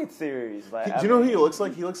the Rocket series. Do you know who he looks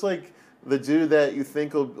like? He looks like the dude that you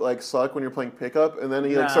think will suck when you're playing pickup, and then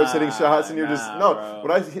he starts hitting shots, and you're bro.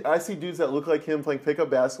 But I see dudes that look like him playing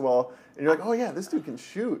pickup basketball, and you're like, oh yeah, this dude can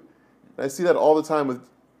shoot. And I see that all the time with.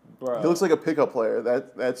 Bro. He looks like a pickup player.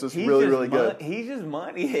 That's just really good. He's just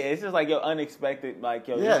money. It's just like unexpected. Like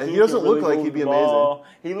yeah, he doesn't look like he'd be amazing.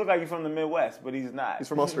 He looked like he's from the Midwest, but he's not. He's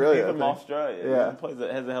from Australia. He's from Australia.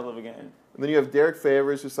 Yeah, has a hell of a game. And then you have Derek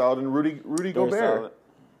Favors, who's solid, and Rudy Gobert. Solid.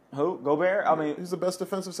 Who? Gobert? He's the best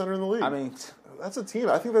defensive center in the league. That's a team.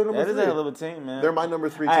 I think they're number 3. That is a hell of a team, man. They're my number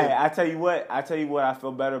 3 team. Hey, I tell you what I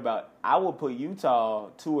feel better about. I would put Utah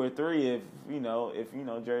 2 or 3 if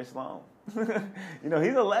Jerry Sloan.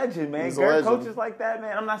 He's a legend, man. Great coaches like that,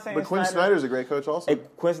 man. I'm not saying. But Quinn Snyder's a great coach, also. Hey,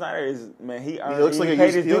 Quinn Snyder is, man. He looks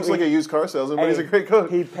like a used car salesman, but he's a great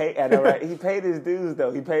coach. He paid. He paid his dues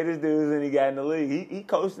though. He paid his dues, and he got in the league. He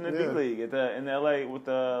coached in the D League in LA with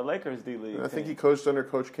the Lakers D League. I think he coached under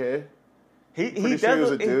Coach K. He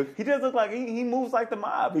does look like he moves like the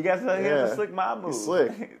mob. He has a slick mob move. He's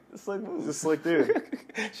slick. Slick move. He's a slick dude.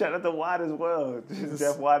 Shout out to Watt as well.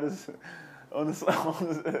 Jeff Watt is on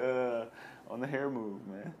the hair move,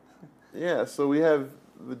 man. Yeah, so we have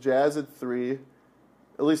the Jazz at 3.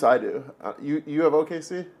 At least I do. You have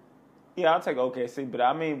OKC? Yeah, I'll take OKC.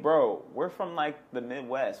 But bro, we're from the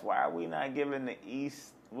Midwest. Why are we not giving the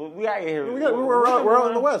East? We out here. We're out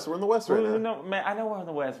in the West. We're in the West right now. Man, I know we're in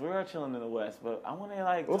the West. We're chilling in the West, but I want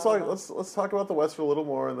to Let's talk about the West for a little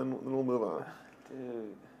more, and then we'll move on.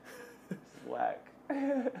 Dude, it's whack.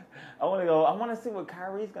 I want to see what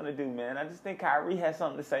Kyrie's gonna do, man. I just think Kyrie has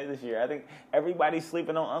something to say this year. I think everybody's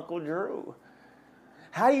sleeping on Uncle Drew.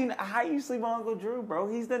 How you sleep on Uncle Drew, bro?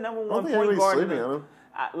 He's the number 1 point guard. Sleeping on him.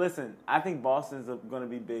 Listen, I think Boston's going to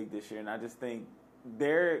be big this year, and I just think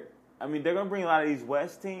they're going to bring a lot of these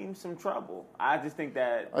West teams some trouble. I just think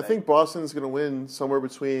that. I think Boston's going to win somewhere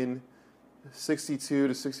between 62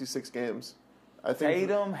 to 66 games. I think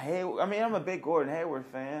Tatum, Hayward. I'm a big Gordon Hayward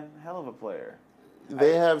fan. Hell of a player.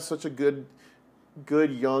 They have such a good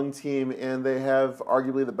young team, and they have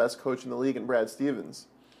arguably the best coach in the league in Brad Stevens.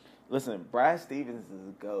 Listen, Brad Stevens is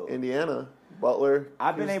a GOAT. Indiana, Butler.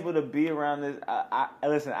 I've been able to be around this.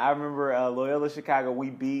 Listen, I remember Loyola Chicago. We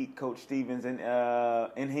beat Coach Stevens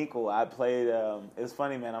in Hinkle. I played. It's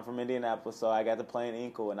funny, man. I'm from Indianapolis, so I got to play in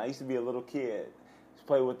Hinkle. And I used to be a little kid.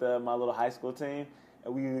 Play with my little high school team,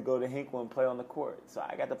 and we used to go to Hinkle and play on the court. So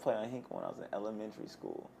I got to play on Hinkle when I was in elementary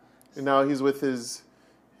school. And now he's with his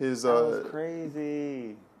that was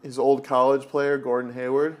crazy. His old college player, Gordon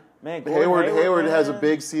Hayward. Man, Hayward man. has a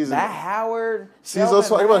big season. Matt Howard. See, let's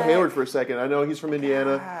talk about Hayward for a second. I know he's from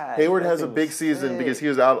Indiana. God, Hayward has a big season because he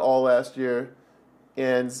was out all last year,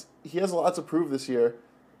 and he has a lot to prove this year.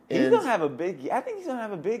 He's gonna have a big. I think he's gonna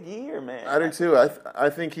have a big year, man. I do too. I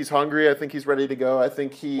think he's hungry. I think he's ready to go. I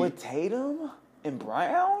think with Tatum and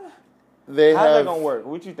Brown. How's that gonna work?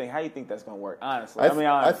 What you think? How you think that's gonna work? Honestly,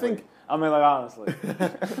 honestly. I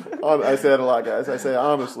say that a lot, guys. I say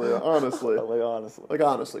honestly. Like honestly,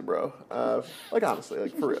 bro. Honestly,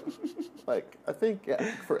 for real. I think,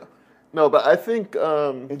 yeah, for real. No, but I think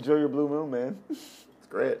enjoy your blue moon, man. It's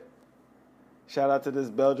great. Shout out to this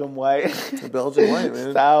Belgium white. The Belgian white,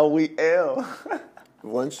 man. Style wheat ale.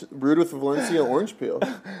 Brewed with Valencia orange peel.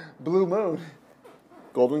 Blue moon.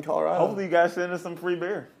 Golden, Colorado. Hopefully you guys send us some free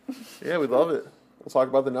beer. Yeah, we'd love it. We'll talk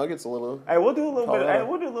about the Nuggets a little. Hey, we'll do a little bit. Hey,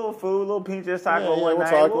 we'll do a little food, a little pinches taco one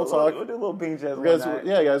night. We'll talk. We'll do a little pinches one night.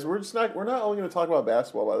 Yeah, guys, we're not only going to talk about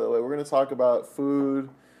basketball, by the way. We're going to talk about food,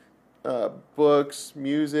 books,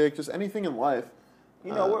 music, just anything in life.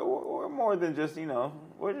 You know, we're more than just,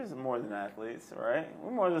 we're just more than athletes, right?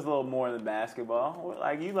 We're more just a little more than basketball.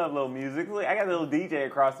 You love a little music. Look, I got a little DJ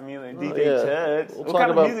across from you, DJ Chuds. What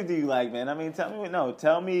kind of music do you like, man? I mean,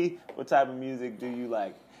 tell me what type of music do you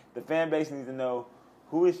like? The fan base needs to know,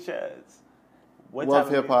 who is Chuds? Love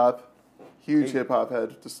hip hop. Huge hip hop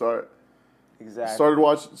head to start. Exactly.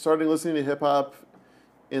 Started listening to hip hop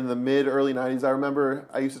in the early 90s. I remember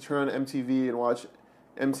I used to turn on MTV and watch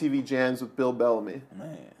MTV Jams with Bill Bellamy.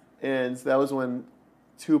 Man. And that was when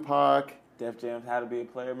Tupac, Def Jam's How to Be a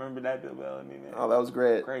Player. Remember that, Bill Bellamy, man? Oh, that was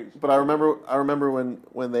great. Crazy. But I remember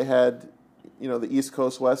when they had, the East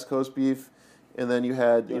Coast West Coast beef, and then you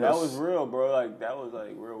had that was real, bro. That was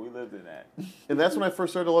real. We lived in that. And that's when I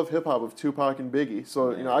first started to love hip hop with Tupac and Biggie.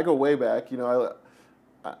 So I go way back.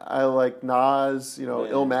 I like Nas.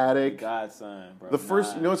 Illmatic. Godson, bro. The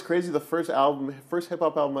first, what's crazy? The first hip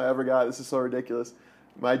hop album I ever got. This is so ridiculous.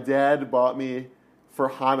 My dad bought me for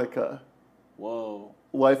Hanukkah. Whoa.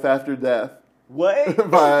 Life After Death. What?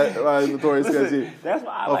 by Notorious B.I.G. That's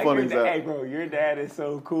why I like funny your dad. Hey, bro, your dad is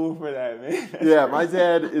so cool for that, man. Yeah, my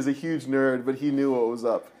dad is a huge nerd, but he knew what was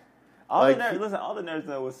up. All the nerds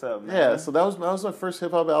know what's up, man. Yeah, so that was my first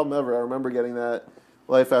hip hop album ever. I remember getting that,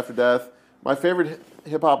 Life After Death. My favorite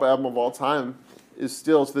hip hop album of all time is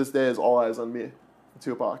still to this day is All Eyes on Me.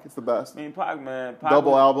 Tupac, it's the best. I mean, Pac, man.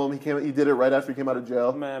 Double album. He did it right after he came out of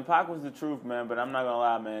jail. Man, Pac was the truth, man. But I'm not gonna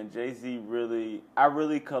lie, man. Jay-Z I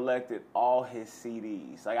really collected all his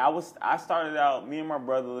CDs. I started out. Me and my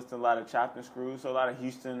brother listened to a lot of Chopped and Screwed, so a lot of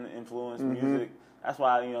Houston influenced music. That's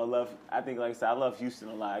why love. I think, like I said, I love Houston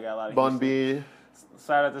a lot. I got a lot of Bun Houston. B.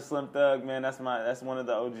 Shout out to Slim Thug, man. That's one of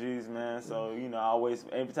the OGs, man. So I always,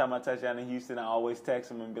 every time I touch down in Houston, I always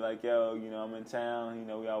text him and be like, "Yo, I'm in town."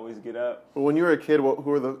 We always get up. But when you were a kid, who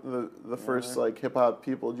were the first hip hop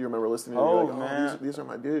people? Do you remember listening to? Oh, man, these are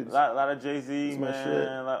my dudes. A lot of Jay-Z,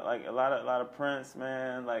 man. A lot of Prince,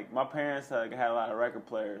 man. Like my parents had a lot of record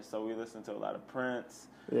players, so we listened to a lot of Prince.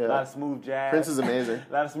 Yeah. A lot of smooth jazz. Prince is amazing.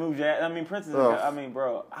 A lot of smooth jazz. I mean, Prince is. Oh. I mean,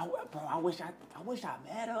 bro. I wish I met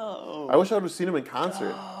him. I wish I would have seen him in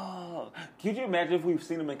concert. Oh, could you imagine if we've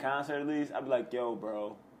seen him in concert at least? I'd be like, yo,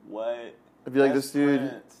 bro, what? I'd be like, this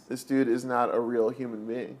dude is not a real human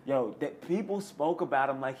being. Yo, people spoke about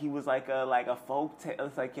him like he was like a folk tale.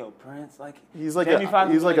 It's like, yo, Prince, he's like a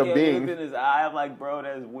being. In his eye, I'm like, bro,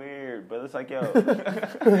 that's weird. But it's like, yo,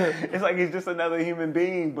 it's like he's just another human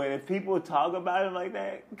being. But if people talk about him like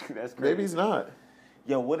that, that's crazy. Maybe he's not.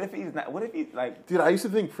 Yo, what if he's not? What if he's like... Dude, I used to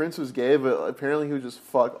think Prince was gay, but apparently he would just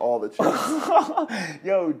fuck all the chicks.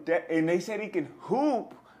 Yo, and they said he can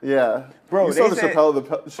hoop. Yeah. Bro, you saw the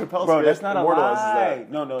Chappelle bro, that's not a lie.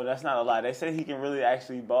 That. No, that's not a lie. They said he can really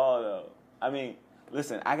actually ball, though. I mean,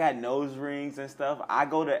 listen, I got nose rings and stuff. I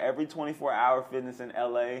go to every 24-hour fitness in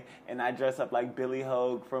L.A., and I dress up like Billy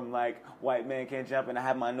Hogue from, White Man Can't Jump, and I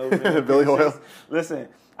have my nose rings. Billy Hoyle. Listen,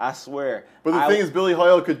 I swear. But the thing is, Billy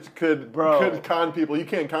Hoyle could con people. You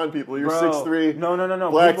can't con people. You're 6'3". No.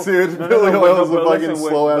 Black dude. Billy Hoyle's a fucking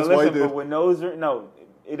slow-ass white dude. But with nose rings, no.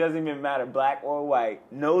 It doesn't even matter, black or white.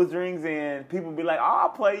 Nose rings in, people be like, "Oh, I'll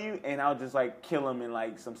play you," and I'll just kill them in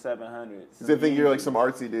some 700s. They think you're some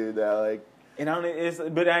artsy dude that And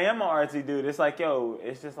but I am an artsy dude. It's like, yo,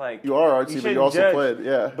 it's just like you are artsy, but you also played,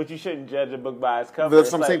 yeah. But you shouldn't judge a book by its cover. But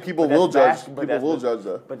that's what I'm saying. People will judge. People will judge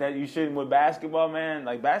that. But that you shouldn't with basketball, man.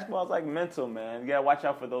 Like basketball is like mental, man. You gotta watch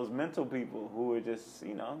out for those mental people who are just,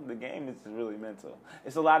 the game is really mental.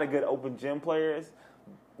 It's a lot of good open gym players.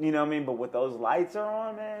 You know what I mean? But with those lights are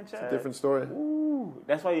on, man, Chad, it's a different story. Ooh,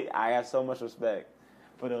 that's why I have so much respect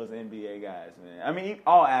for those NBA guys, man. I mean,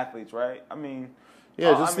 all athletes, right? I mean,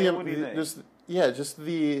 yeah, what do you think? just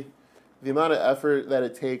the amount of effort that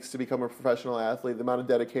it takes to become a professional athlete, the amount of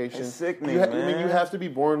dedication. It's sickening, man. I mean, you have to be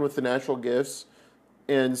born with the natural gifts,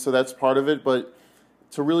 and so that's part of it. But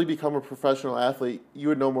to really become a professional athlete, you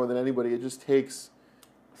would know more than anybody. It just takes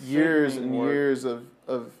years and years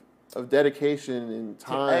of dedication and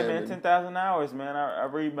time. Hey man, 10,000 hours, man. I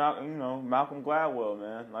read Malcolm Gladwell,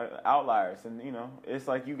 man, like Outliers, and it's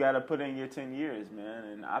like you got to put in your 10 years, man.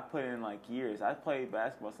 And I put in like years. I played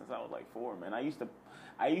basketball since I was like 4, man. I used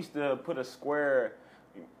to put a square.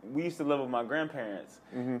 We used to live with my grandparents,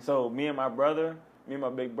 so me and my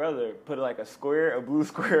big brother, put like a blue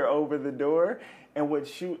square over the door, and would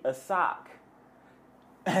shoot a sock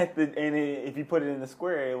if you put it in the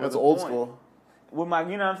square, it was that's old school. With my,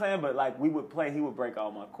 you know what I'm saying? But, like, we would play. He would break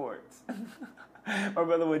all my courts. My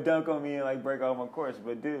brother would dunk on me and, like, break all my courts.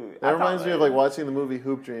 But, dude. That reminds me of, like, watching the movie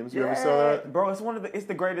Hoop Dreams. You ever saw that? Bro, it's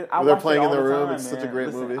the greatest. They're playing in the room. It's such a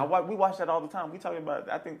great movie. We watch that all the time. We talking about,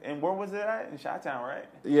 I think, and where was it at? In Chi-Town, right?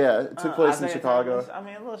 Yeah, it took place in Chicago. A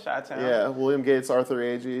little Chi-Town. Yeah, William Gates, Arthur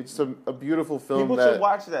Agee. It's a beautiful film. People should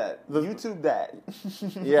watch that. YouTube that.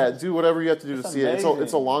 Yeah, do whatever you have to do to see it.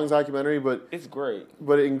 It's a long documentary, but it's great.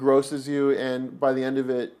 But it engrosses you, and by the end of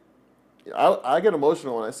it, I get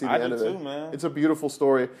emotional when I see the end of it. I do too, man. It's a beautiful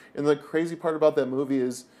story. And the crazy part about that movie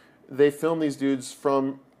is they filmed these dudes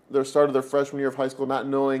from their start of their freshman year of high school, not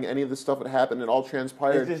knowing any of this stuff had happened. It all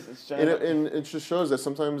transpired. And it just shows that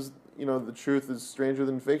sometimes, the truth is stranger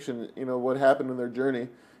than fiction, what happened in their journey.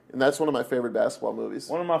 And that's one of my favorite basketball movies.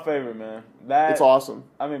 One of my favorite, man. It's awesome.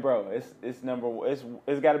 I mean, bro, it's number one.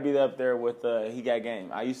 It's got to be up there with He Got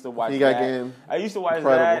Game. I used to watch He Got Game. I used to watch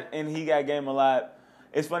that and He Got Game a lot.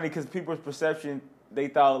 It's funny because people's perception, they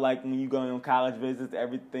thought like when you go on college visits,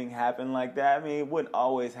 everything happened like that. I mean, it wouldn't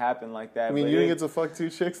always happen like that. I mean, you didn't get to fuck 2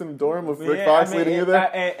 chicks in the dorm with Rick Fox leading you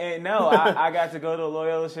there? I got to go to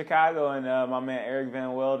Loyola Chicago, and my man Eric Van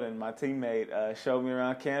Welden, my teammate, showed me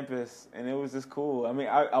around campus, and it was just cool. I mean,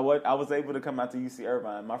 I was able to come out to UC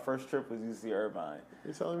Irvine. My first trip was UC Irvine.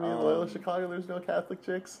 You're telling me in Loyola Chicago there's no Catholic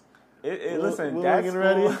chicks? Listen, that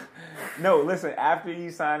school. No, listen. After you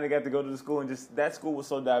signed, I got to go to the school, and just that school was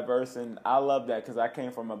so diverse, and I love that because I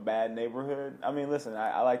came from a bad neighborhood. I mean, listen,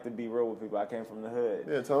 I like to be real with people. I came from the hood.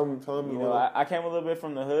 Yeah, tell them. I came a little bit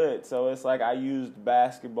from the hood, so it's like I used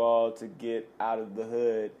basketball to get out of the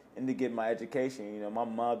hood and to get my education. My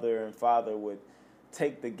mother and father would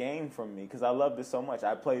take the game from me because I loved it so much.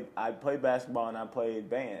 I played basketball and I played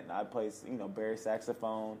band. I played bari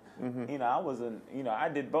saxophone. I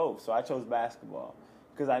did both, so I chose basketball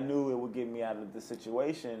because I knew it would get me out of the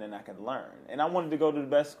situation and I could learn. And I wanted to go to the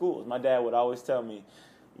best schools. My dad would always tell me,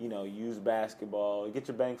 use basketball, get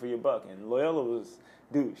your bang for your buck. And Loyola was,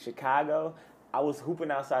 Chicago. I was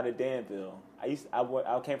hooping outside of Danville. I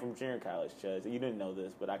came from junior college, Chuz. You didn't know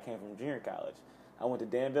this, but I came from junior college. I went to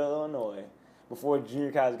Danville, Illinois. Before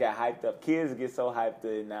junior college got hyped up, kids get so hyped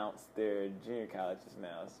to announce their junior colleges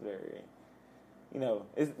now. It's very,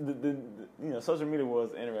 it's the social media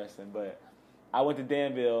world is interesting. But I went to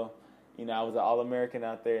Danville, I was an All-American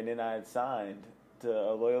out there, and then I had signed to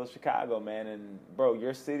Loyola Chicago, man. And bro,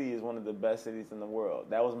 your city is one of the best cities in the world.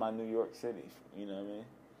 That was my New York City. You know what I mean?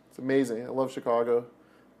 It's amazing. I love Chicago.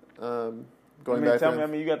 Tell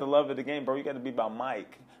me, you got the love of the game, bro. You got to be about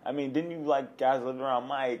Mike. I mean, didn't you like guys living around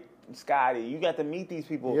Mike? Scotty, you got to meet these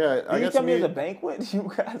people. Yeah, Did you tell me the banquet you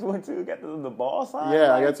guys went to? Got the ball sign?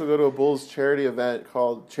 Yeah, I got to go to a Bulls charity event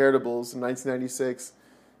called Charitables in 1996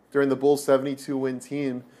 during the Bulls 72-win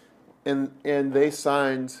team, and they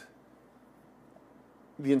signed.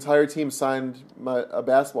 The entire team signed a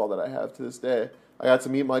basketball that I have to this day. I got to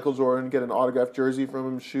meet Michael Jordan, get an autographed jersey from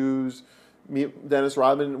him, shoes, meet Dennis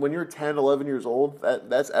Rodman. When you're 10, 11 years old,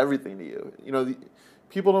 that's everything to you.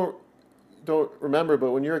 People don't remember,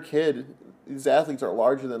 but when you're a kid, these athletes are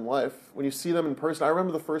larger than life. When you see them in person, I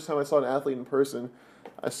remember the first time I saw an athlete in person,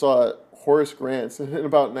 I saw Horace Grant in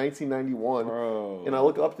about 1991, Bro. And I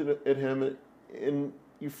look up at him, and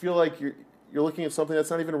you feel like you're looking at something that's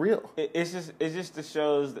not even real. It shows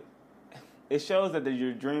that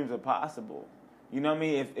your dreams are possible. You know what I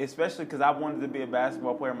mean? Especially because I wanted to be a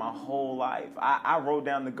basketball player my whole life. I wrote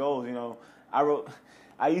down the goals.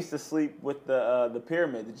 I used to sleep with the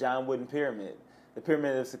pyramid, the John Wooden pyramid, the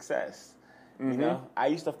pyramid of success. You know, I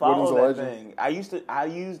used to follow that thing. I used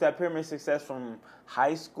that pyramid of success from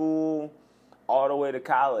high school all the way to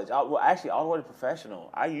college. Actually, all the way to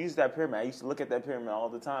professional. I used that pyramid. I used to look at that pyramid all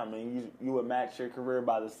the time, and you would match your career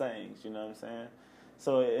by the sayings. You know what I'm saying?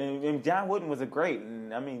 So, and John Wooden was a great.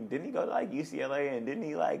 And I mean, didn't he go to like UCLA, and didn't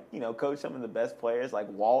he like coach some of the best players like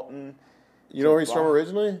Walton? You know where he's from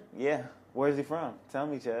originally? Yeah. Where's he from? Tell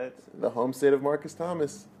me, Chad. The home state of Marcus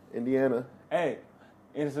Thomas, Indiana. Hey.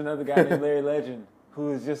 And it's another guy named Larry Legend,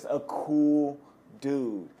 who is just a cool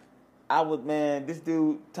dude. This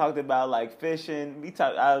dude talked about like fishing.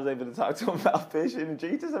 I was able to talk to him about fishing, and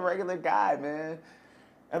he's just a regular guy, man.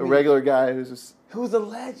 A regular guy who's a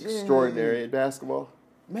legend, extraordinary at basketball.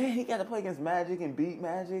 Man, he got to play against Magic and beat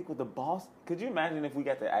Magic with the Boston. Could you imagine if we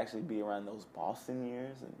got to actually be around those Boston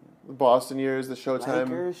years? The Boston years, the Showtime.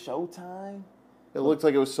 Lakers, Showtime. It looked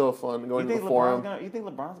like it was so fun going to the Forum. You think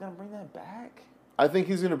LeBron's gonna bring that back? I think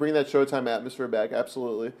he's going to bring that Showtime atmosphere back.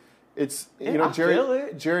 Absolutely, it's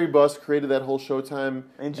Jerry Buss created that whole Showtime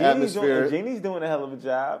atmosphere. And Genie's doing a hell of a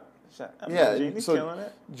job. Genie's killing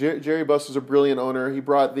it. Jerry Buss was a brilliant owner. He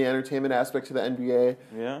brought the entertainment aspect to the NBA.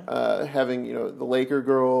 Yeah, having the Laker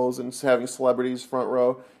girls and having celebrities front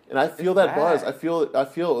row, and I feel that buzz. I feel it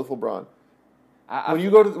with LeBron. When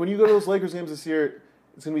you go to those Lakers games this year.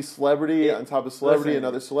 It's going to be celebrity on top of celebrity,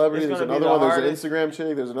 another celebrity. There's another one. There's an Instagram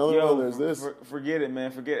chick. There's another one. There's this. Forget it,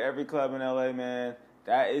 man. Forget every club in LA, man.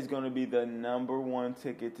 That is going to be the number one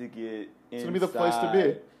ticket to get inside. It's going to be the place to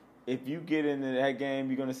be. If you get into that game,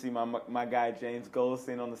 you're going to see my guy James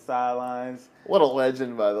Goldstein on the sidelines. What a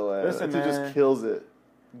legend, by the way. Listen, man. He just kills it.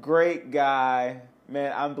 Great guy.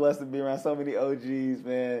 Man, I'm blessed to be around so many OGs,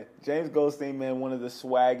 man. James Goldstein, man, one of the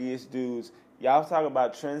swaggiest dudes. Y'all talk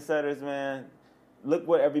about trendsetters, man. Look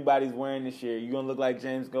what everybody's wearing this year. You're going to look like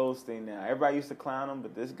James Goldstein now. Everybody used to clown him,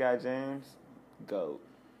 but this guy, James, GOAT.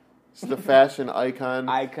 He's the fashion icon.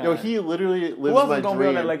 He literally lives my dream. Who else is going to be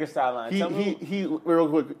on that Lakers sideline? He real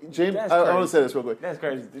quick. James, I want to say this real quick. That's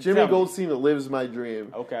crazy. Jimmy Goldstein lives my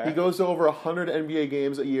dream. Okay. He goes to over 100 NBA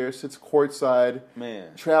games a year, sits courtside,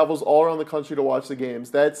 travels all around the country to watch the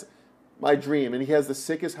games. That's my dream, and he has the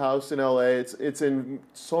sickest house in LA. It's in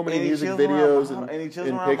so many music videos and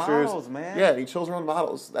pictures. Models, man. Yeah, he chills around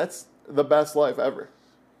models. That's the best life ever.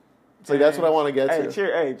 It's like that's what I want to get to.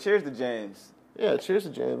 Cheers to James. Yeah, cheers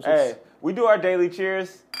to James. Hey, we do our daily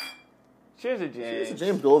cheers. Cheers to James. Cheers to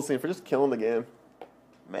James Goldstein for just killing the game.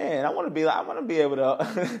 Man, I want to be able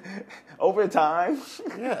to over time.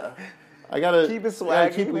 Yeah, I gotta keep it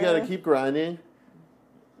swaggy. We gotta keep grinding.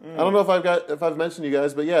 I don't know if I've mentioned you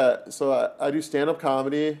guys, but yeah. So I do stand up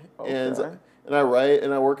comedy and I write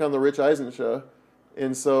and I work on the Rich Eisen show,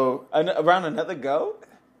 and so around another goat.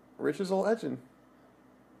 Rich is a legend.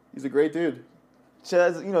 He's a great dude.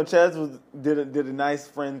 Ches did a nice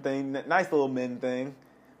friend thing, nice little men thing.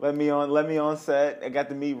 Let me on set. I got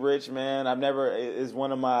to meet Rich, man. I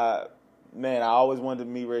always wanted to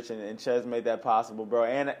meet Rich, and Ches made that possible, bro.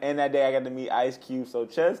 And that day I got to meet Ice Cube, so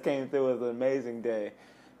Ches came through. It was an amazing day.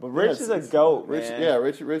 But Rich is a GOAT, man. Yeah,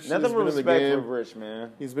 Rich Nothing but respect for Rich,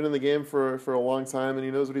 man. He's been in the game for a long time, and he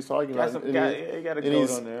knows what he's talking about. He got a GOAT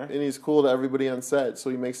on there. And he's cool to everybody on set, so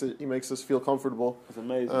he makes us feel comfortable. It's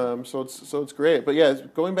amazing. So it's great. But yeah,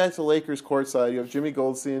 going back to Lakers courtside, you have Jimmy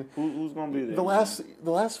Goldstein. Who's going to be there?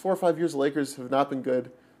 The last 4 or 5 years, the Lakers have not been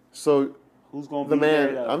good. So who's going to be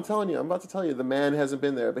there? Though? I'm about to tell you, the man hasn't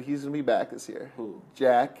been there, but he's going to be back this year. Who?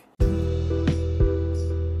 Jack.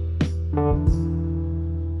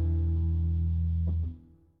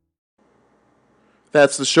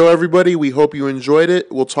 That's the show, everybody. We hope you enjoyed it.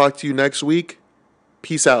 We'll talk to you next week.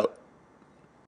 Peace out.